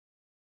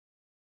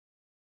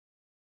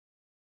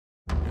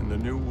the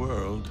new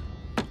world,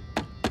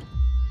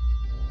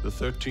 the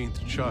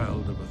 13th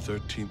child of a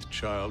 13th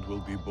child will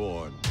be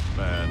born,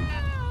 man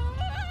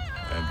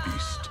and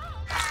beast.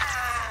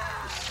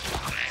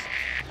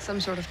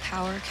 Some sort of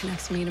power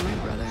connects me to my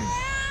brother.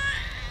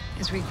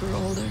 As we grew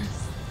older,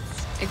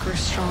 it grew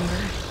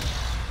stronger.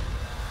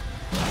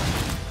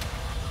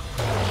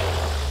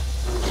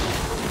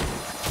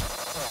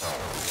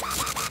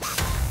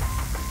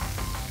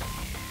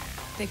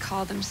 They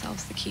call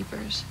themselves the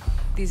Keepers.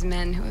 These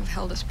men who have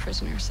held us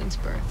prisoners since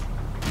birth.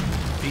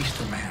 Beast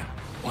or man,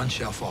 one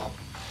shall fall.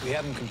 We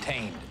have them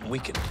contained and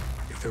weakened.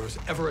 If there was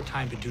ever a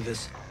time to do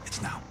this,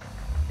 it's now.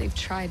 They've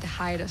tried to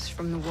hide us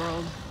from the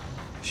world.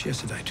 She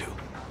has to die too.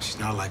 She's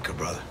not like her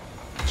brother.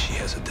 She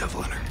has a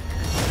devil in her.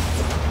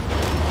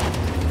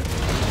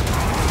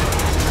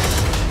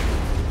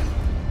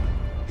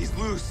 He's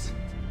loose.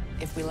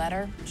 If we let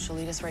her, she'll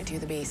lead us right to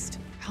the beast.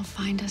 I'll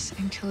find us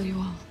and kill you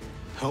all.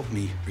 Help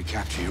me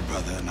recapture your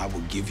brother, and I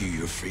will give you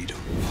your freedom.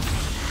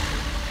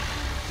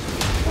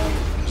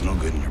 There's no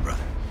good in your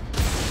brother.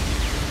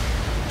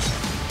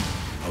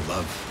 No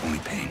love, only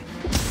pain.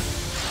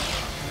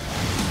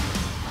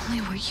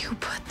 Only what you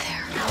put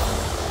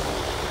there.